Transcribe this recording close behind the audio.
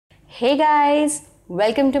Hey guys,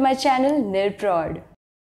 welcome to my channel Nirprod.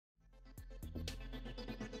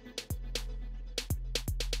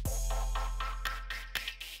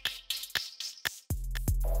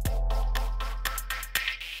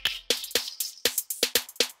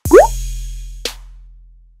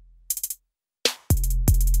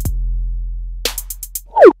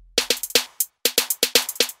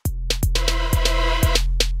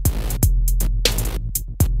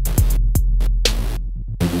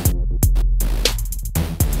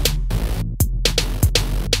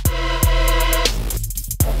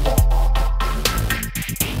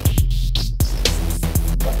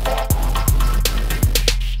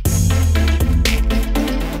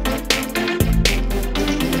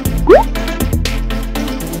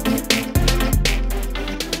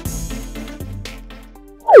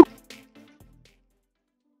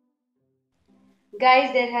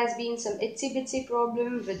 Guys, there has been some itsy bitsy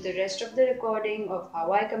problem with the rest of the recording of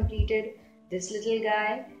how I completed this little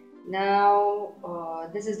guy. Now,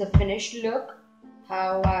 this is the finished look.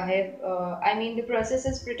 How I have, the process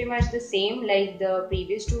is pretty much the same like the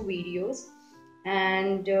previous two videos,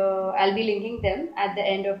 and I'll be linking them at the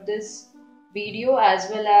end of this video as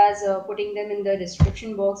well as putting them in the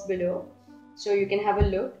description box below. So you can have a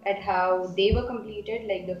look at how they were completed,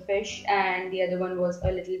 like the fish and the other one was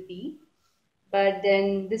a little bee. But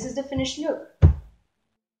then this is the finished look.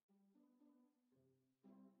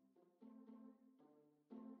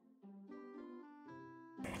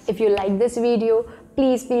 If you like this video,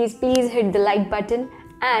 please hit the like button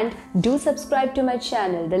and do subscribe to my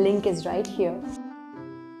channel. The link is right here.